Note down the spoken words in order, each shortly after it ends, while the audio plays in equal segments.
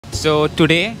So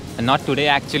today, not today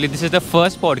actually, this is the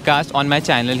first podcast on my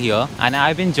channel here, and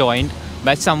I've been joined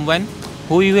by someone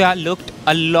who you have looked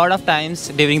a lot of times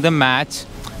during the match,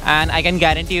 and I can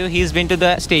guarantee you he's been to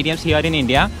the stadiums here in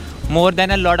India more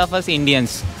than a lot of us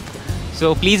Indians.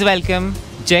 So please welcome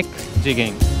Jake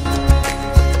Jeakings.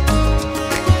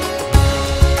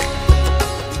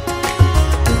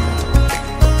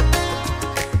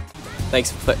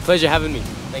 Thanks, pleasure having me.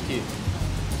 Thank you.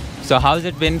 So how's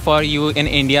it been for you in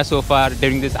India so far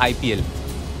during this IPL?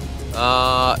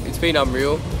 It's been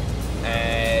unreal,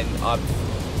 and I've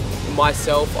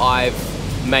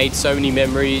made so many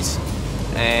memories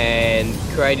and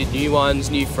created new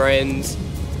ones, new friends,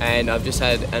 and I've just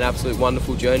had an absolute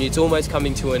wonderful journey. It's almost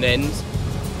coming to an end,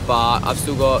 but I've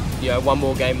still got one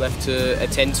more game left to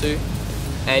attend to.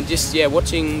 And just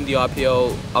watching the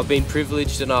IPL, I've been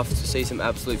privileged enough to see some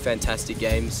absolute fantastic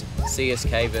games.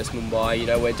 CSK versus Mumbai,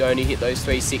 where Dhoni hit those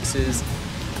 3 sixes,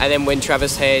 and then when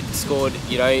Travis Head scored,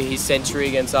 his century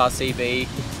against RCB,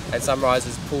 and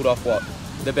Sunrisers pulled off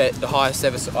the highest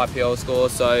ever IPL score.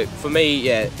 So for me,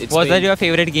 Was that your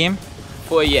favorite game?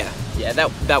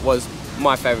 That was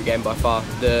my favorite game by far.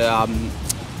 The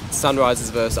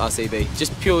Sunrisers versus RCB,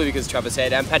 just purely because Travis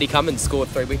Head and Paddy Cummins got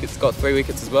 3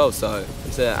 wickets as well, so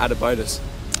it's an added bonus.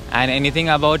 And anything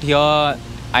about here?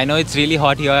 I know it's really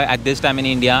hot here at this time in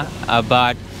India,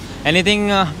 but anything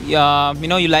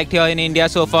you liked here in India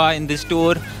so far in this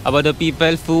tour, about the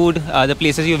people, food, the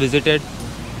places you visited?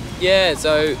 Yeah,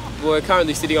 so we're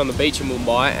currently sitting on the beach in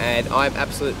Mumbai, and I'm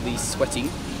absolutely sweating,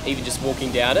 even just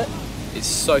walking down it. It's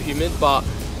so humid, but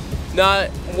no,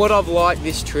 what I've liked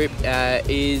this trip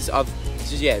is I've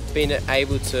just been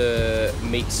able to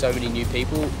meet so many new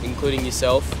people, including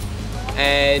yourself,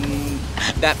 and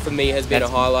that for me has been a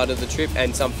highlight of the trip,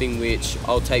 and something which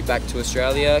I'll take back to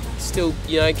Australia. Still,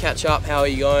 catch up. How are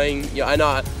you going? I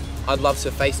know I'd love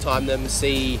to FaceTime them,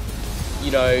 see,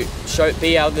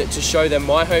 be able to show them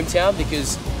my hometown,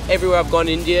 because everywhere I've gone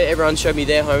in India, everyone showed me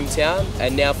their hometown,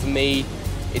 and now for me,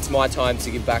 it's my time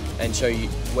to give back and show you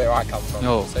where I come from.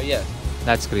 Oh, so yeah.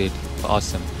 That's great.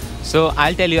 Awesome. So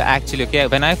I'll tell you actually, okay,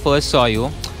 when I first saw you,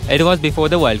 it was before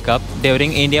the World Cup.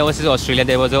 During India versus Australia,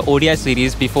 there was a ODI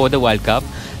series before the World Cup.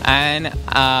 And,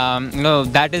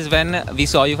 that is when we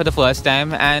saw you for the first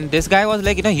time. And this guy was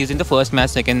like, he's in the first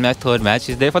match, second match, third match.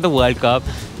 He's there for the World Cup.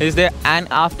 He's there. And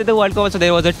after the World Cup also,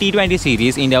 there was a T20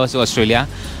 series, India versus Australia.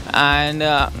 And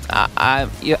I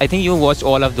think you watched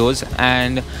all of those.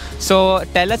 And so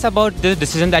tell us about the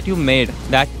decision that you made,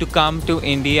 that to come to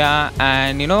India,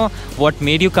 and what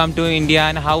made you come to India,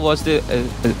 and how was the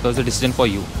decision for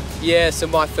you? Yeah, so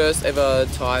my first ever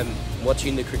time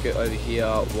watching the cricket over here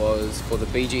was for the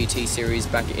BGT series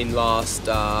back in last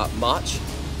March.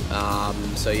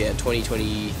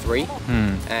 2023,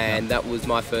 and that was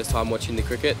my first time watching the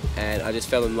cricket, and I just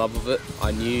fell in love with it.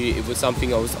 I knew it was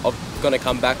something I was going to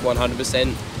come back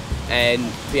 100%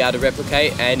 and be able to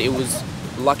replicate, and it was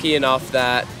lucky enough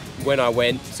that when I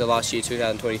went, so last year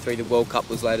 2023, the World Cup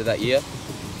was later that year,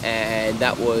 and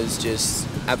that was just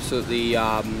absolutely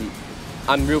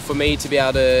unreal for me to be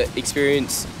able to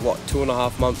experience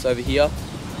 2.5 months over here.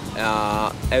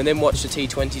 And then watch the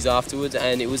T20s afterwards,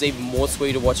 and it was even more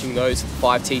sweeter watching those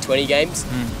 5 T20 games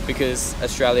because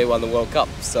Australia won the World Cup.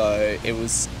 So it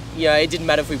was, it didn't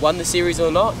matter if we won the series or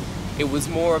not. It was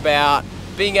more about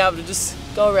being able to just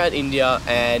go around India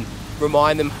and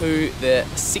remind them who the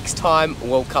 6-time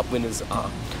World Cup winners are.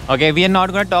 Okay, we are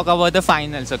not going to talk about the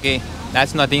finals, okay?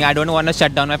 That's nothing. I don't want to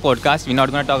shut down my podcast. We're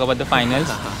not going to talk about the finals.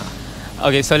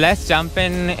 Okay, so let's jump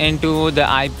into the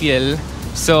IPL.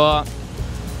 So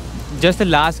just the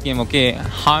last game, okay,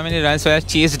 how many runs were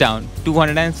chased down?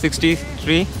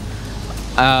 263.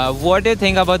 What do you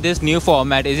think about this new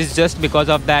format? Is it just because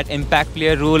of that impact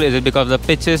player rule? Is it because of the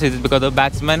pitches? Is it because of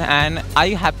batsmen? And are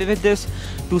you happy with this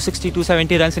 260,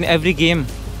 270 runs in every game?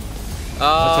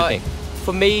 What's your take?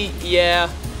 For me, yeah,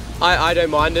 I don't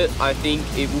mind it. I think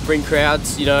it will bring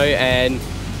crowds, and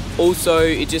also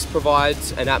it just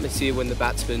provides an atmosphere when the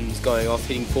batsman's going off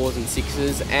hitting 4s and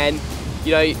 6s, and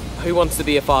who wants to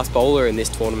be a fast bowler in this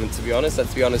tournament, to be honest?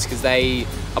 Let's be honest, because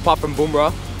apart from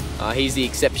Bumrah, he's the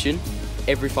exception.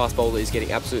 Every fast bowler is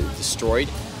getting absolutely destroyed.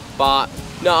 But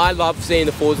no, I love seeing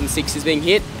the 4s and 6s being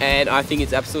hit, and I think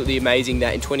it's absolutely amazing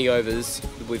that in 20 overs,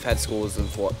 we've had scores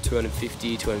of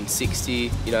 250,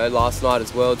 260, last night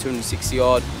as well, 260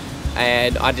 odd.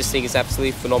 And I just think it's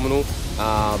absolutely phenomenal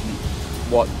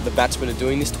what the batsmen are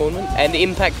doing this tournament. And the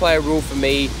impact player rule for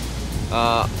me,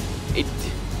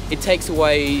 it takes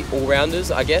away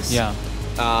all-rounders, I guess. Yeah.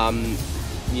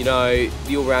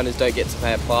 The all-rounders don't get to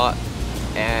play a part.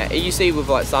 You see with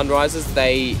Sunrisers,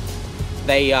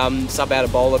 they sub out a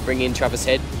bowler, bring in Travis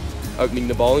Head, opening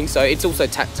the bowling. So it's also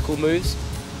tactical moves.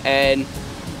 And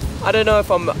I don't know if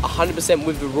I'm 100%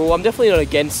 with the rule. I'm definitely not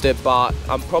against it, but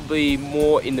I'm probably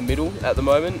more in the middle at the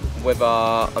moment, whether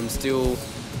I'm still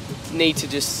need to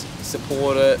just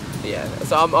support it. Yeah,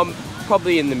 so I'm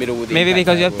probably in the middle with it. Maybe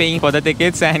because you're paying for the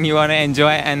tickets and you want to enjoy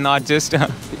and not just...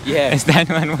 yeah. Is that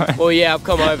one word? Well, yeah, I've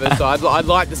come over, so I'd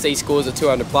like to see scores of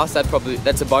 200 plus.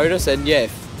 That's a bonus, and yeah,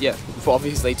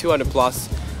 obviously 200 plus.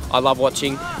 I love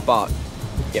watching, but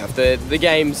yeah, if the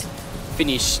games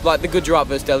finish like the Gujarat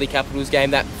versus Delhi Capitals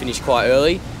game, that finished quite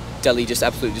early. Delhi just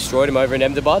absolutely destroyed him over in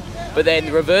Ahmedabad. But then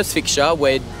the reverse fixture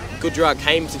where Gujarat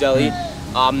came to Delhi,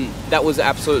 that was an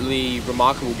absolutely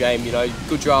remarkable game. You know,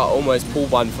 Gujarat almost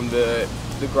pulled one from the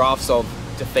graphs of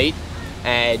defeat,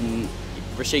 and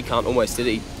Rashid Khan almost did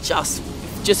it. He just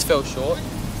fell short.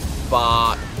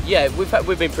 But yeah,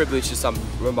 we've been privileged to some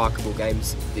remarkable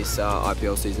games this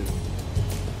IPL season.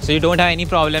 So you don't have any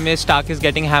problem if Starc is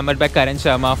getting hammered by Curran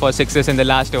Sharma for sixes in the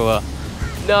last over?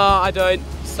 No, I don't.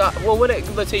 Well, when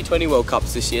the T20 World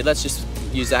Cups this year, let's just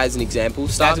use that as an example.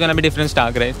 That's going to be different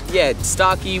Starc, right? Yeah,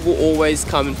 Starkey will always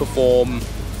come and perform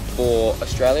for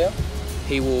Australia.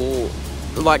 He will,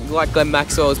 like Glenn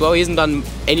Maxwell as well, he hasn't done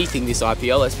anything this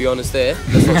IPL, let's be honest there.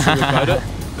 Let's not sugarcoat it.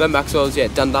 Glenn Maxwell's,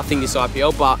 done nothing this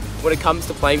IPL, but when it comes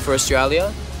to playing for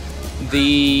Australia,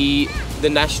 the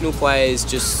national players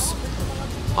just...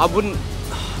 I wouldn't,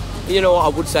 you know what, I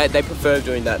would say they prefer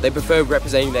doing that. They prefer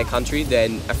representing their country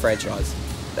than a franchise.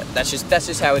 That's just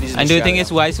how it is in And Australia. do you think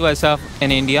it's vice versa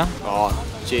in India? Oh,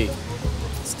 gee,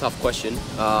 it's a tough question.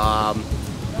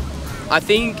 I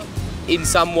think in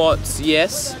somewhat,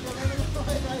 yes.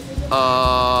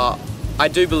 I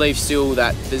do believe still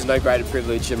that there's no greater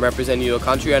privilege than representing your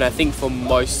country, and I think for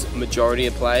most majority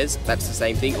of players, that's the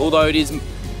same thing. Although it is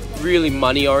really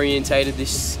money orientated,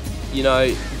 this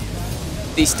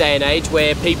day and age,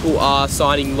 where people are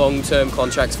signing long-term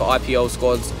contracts for IPL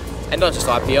squads, and not just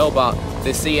IPL, but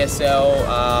the CSL,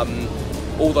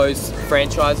 all those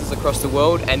franchises across the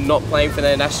world, and not playing for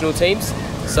their national teams.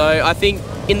 So I think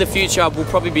in the future we'll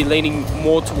probably be leaning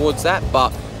more towards that,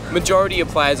 but majority of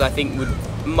players I think would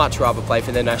much rather play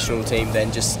for their national team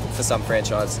than just for some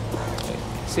franchise.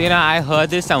 So I heard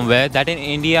this somewhere that in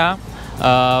India,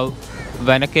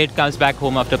 when a kid comes back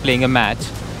home after playing a match,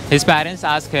 his parents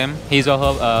ask him, his or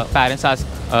her parents ask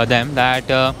them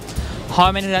that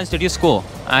how many runs did you score?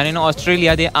 And in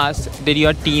Australia they ask, did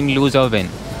your team lose or win?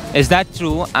 Is that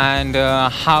true? And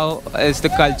how is the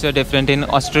culture different in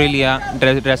Australia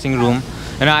dressing room?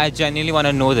 I genuinely want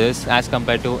to know this as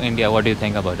compared to India. What do you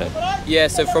think about it? Yeah,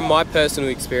 so from my personal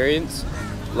experience,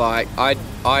 like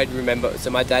I'd remember,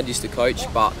 so my dad used to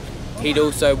coach, but he'd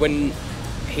also, when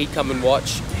he'd come and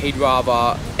watch, he'd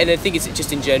rather, and I think it's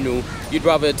just in general, you'd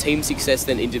rather team success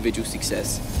than individual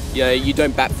success. You know, you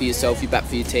don't bat for yourself, you bat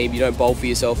for your team. You don't bowl for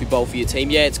yourself, you bowl for your team.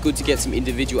 Yeah, it's good to get some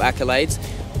individual accolades,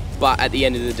 but at the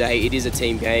end of the day, it is a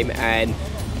team game, and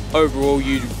overall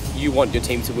you want your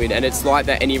team to win. And it's like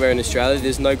that anywhere in Australia.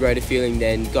 There's no greater feeling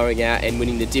than going out and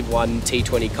winning the Div 1,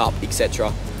 T20 Cup,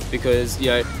 etc. Because,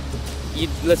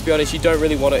 let's be honest, you don't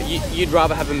really want to. You'd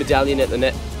rather have a medallion at the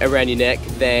net around your neck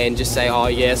than just say, oh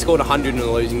yeah, I scored 100 in a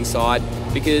losing side.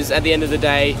 Because at the end of the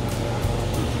day,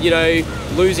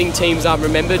 losing teams aren't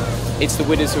remembered. It's the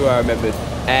winners who are remembered.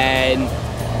 And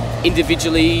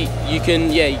individually, you can,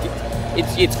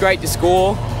 it's great to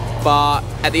score, but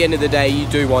at the end of the day, you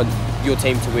do want your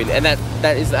team to win, and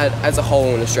that is as a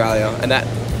whole in Australia, and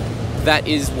that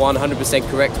is 100%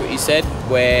 correct what you said,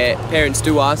 where parents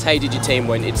do ask, hey, did your team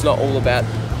win? It's not all about,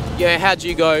 how'd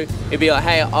you go? It'd be like,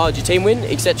 hey, did your team win,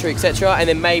 etc, etc, and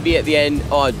then maybe at the end,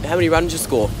 how many runs did you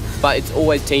score? But it's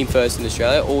always team first in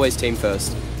Australia, always team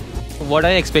first. What are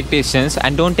your expectations?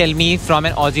 And don't tell me from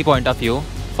an Aussie point of view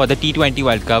for the T20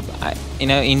 World Cup.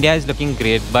 India is looking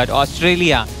great, but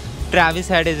Australia, Travis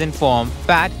Head is in form,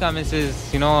 Pat Cummins is,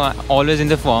 always in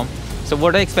the form. So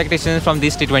what are expectations from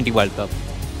this T20 World Cup?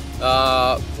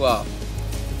 Well,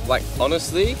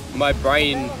 honestly, my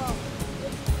brain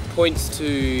points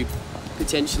to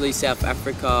potentially South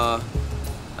Africa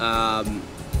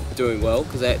doing well,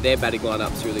 because their batting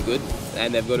lineup's really good,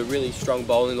 and they've got a really strong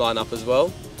bowling lineup as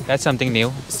well. That's something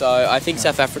new. So I think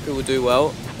South Africa will do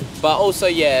well. But also,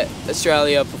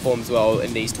 Australia performs well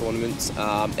in these tournaments,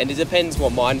 and it depends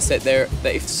what mindset they're.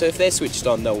 If they're switched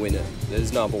on, they'll win it.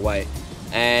 There's no other way.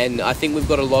 And I think we've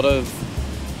got a lot of,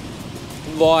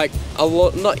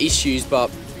 not issues,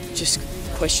 but just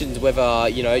questions whether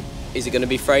is it going to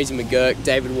be Fraser McGurk,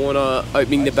 David Warner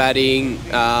opening the batting?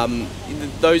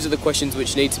 Those are the questions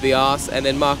which need to be asked. And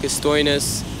then Marcus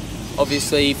Stoinis,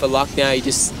 obviously for luck now, he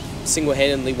just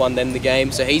single-handedly won them the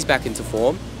game, so he's back into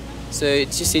form. So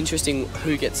it's just interesting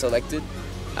who gets selected.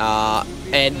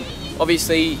 And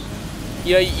obviously,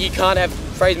 you know, you can't have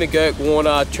Fraser McGurk,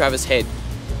 Warner, Travis Head.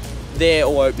 They're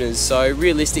all openers, so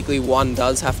realistically one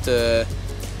does have to,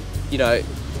 you know,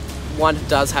 one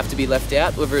does have to be left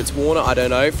out. Whether it's Warner, I don't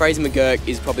know. Fraser McGurk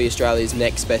is probably Australia's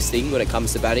next best thing when it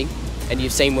comes to batting, and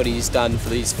you've seen what he's done for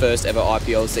his first ever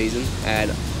IPL season,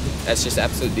 and that's just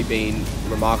absolutely been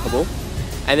remarkable.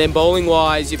 And then bowling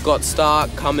wise, you've got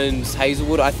Starc, Cummins,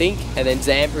 Hazelwood, I think, and then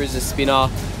Zampa is a spinner.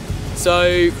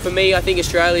 So for me, I think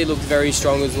Australia looks very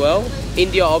strong as well.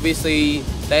 India, obviously,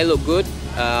 they look good.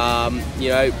 You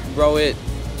know, Rohit,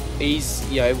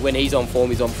 when he's on form,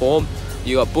 he's on form.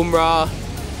 You got Bumrah.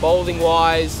 Bowling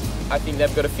wise, I think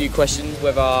they've got a few questions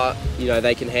whether, you know,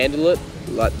 they can handle it,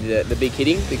 like the big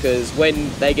hitting, because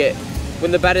when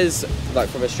the batters, like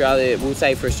from Australia, we'll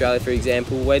say for Australia for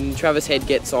example, when Travis Head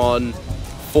gets on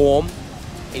form,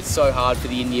 it's so hard for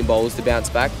the Indian bowlers to bounce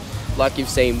back, like you've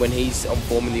seen when he's on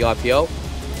form in the IPL.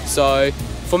 So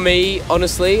for me,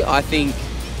 honestly, I think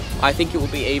it will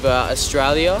be either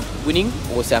Australia winning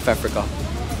or South Africa.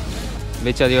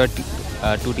 Which are your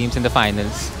two teams in the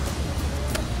finals?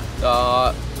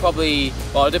 Probably,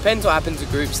 well, it depends what happens at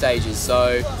group stages.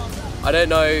 So I don't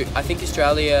know. I think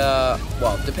Australia,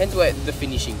 well, it depends where the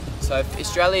finishing. So if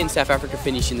Australia and South Africa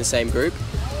finish in the same group,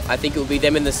 I think it will be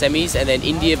them in the semis, and then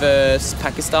India versus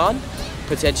Pakistan.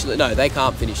 Potentially, no, they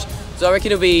can't finish. So I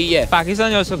reckon it'll be, yeah.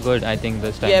 Pakistan is also good, I think,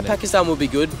 this time. Yeah, Pakistan will be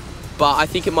good. But I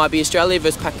think it might be Australia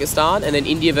versus Pakistan, and then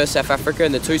India versus South Africa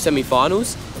in the two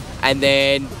semi-finals. And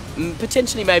then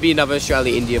potentially maybe another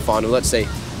Australia-India final. Let's see.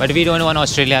 But we don't want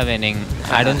Australia winning.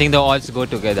 I don't think the odds go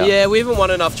together. Yeah, we haven't won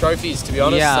enough trophies, to be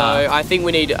honest. Yeah. So I think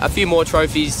we need a few more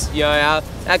trophies. You know,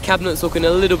 our cabinet's looking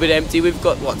a little bit empty. We've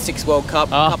got, what, 6 World Cup,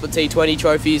 a couple of T20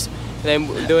 trophies, and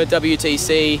then do a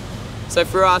WTC. So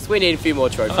for us, we need a few more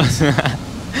trophies.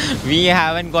 We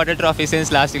haven't got a trophy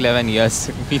since last 11 years.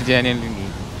 We genuinely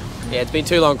need. Yeah, it's been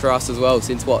too long for us as well,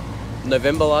 since what,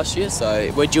 November last year?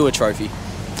 So we're due a trophy.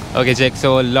 Okay, Jake,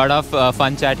 so a lot of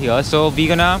fun chat here. So we're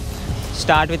gonna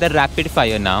start with a rapid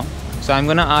fire now. So I'm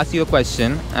gonna ask you a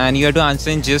question and you have to answer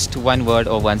in just one word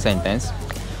or one sentence.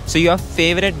 So your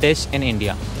favorite dish in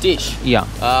India? Dish? Yeah.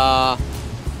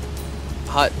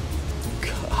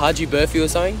 Kaju burfi or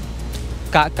something?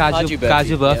 Kaju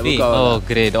burfi. Yeah, oh,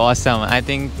 great, awesome. I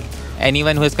think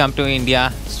anyone who has come to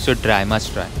India should try,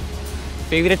 must try.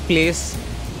 Favorite place?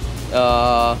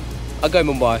 I'll go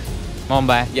Mumbai.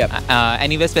 Mumbai. Yep.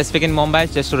 Anywhere specific in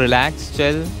Mumbai, just to relax,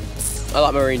 chill? I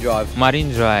like Marine Drive.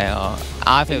 Marine Drive.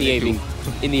 Our favorite.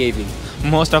 In the evening.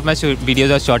 Most of my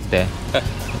videos are shot there.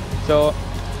 So,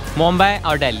 Mumbai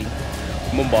or Delhi?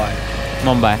 Mumbai.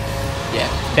 Mumbai.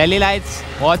 Yeah. Delhi lights,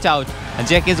 watch out.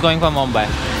 Jake is going for Mumbai.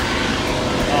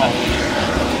 Oh.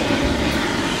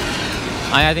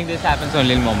 I think this happens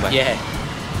only in Mumbai. Yeah.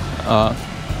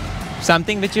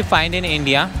 Something which you find in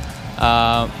India,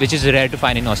 which is rare to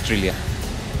find in Australia.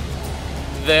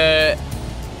 The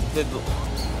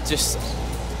just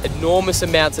enormous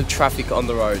amounts of traffic on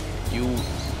the road. You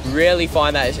rarely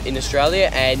find that in Australia,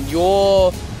 and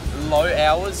your low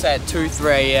hours at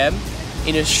 2-3 a.m.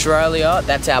 in Australia,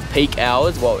 that's our peak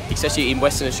hours, well, especially in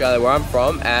Western Australia where I'm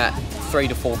from, at 3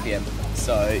 to 4 p.m.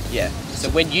 So yeah, so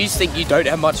when you think you don't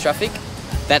have much traffic,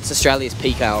 that's Australia's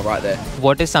peak hour right there.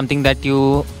 What is something that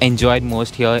you enjoyed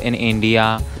most here in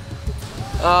India?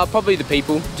 Probably the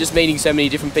people, just meeting so many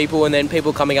different people, and then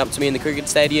people coming up to me in the cricket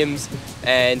stadiums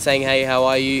and saying, hey, how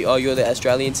are you? Oh, you're the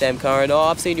Australian Sam Curran. Oh,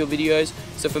 I've seen your videos.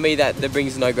 So for me, that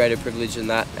brings no greater privilege than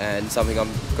that, and something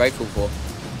I'm grateful for.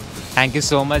 Thank you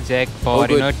so much, Jake, for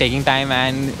taking time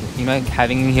and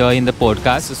having me here in the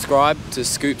podcast. Subscribe to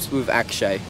Scoops with Akshay.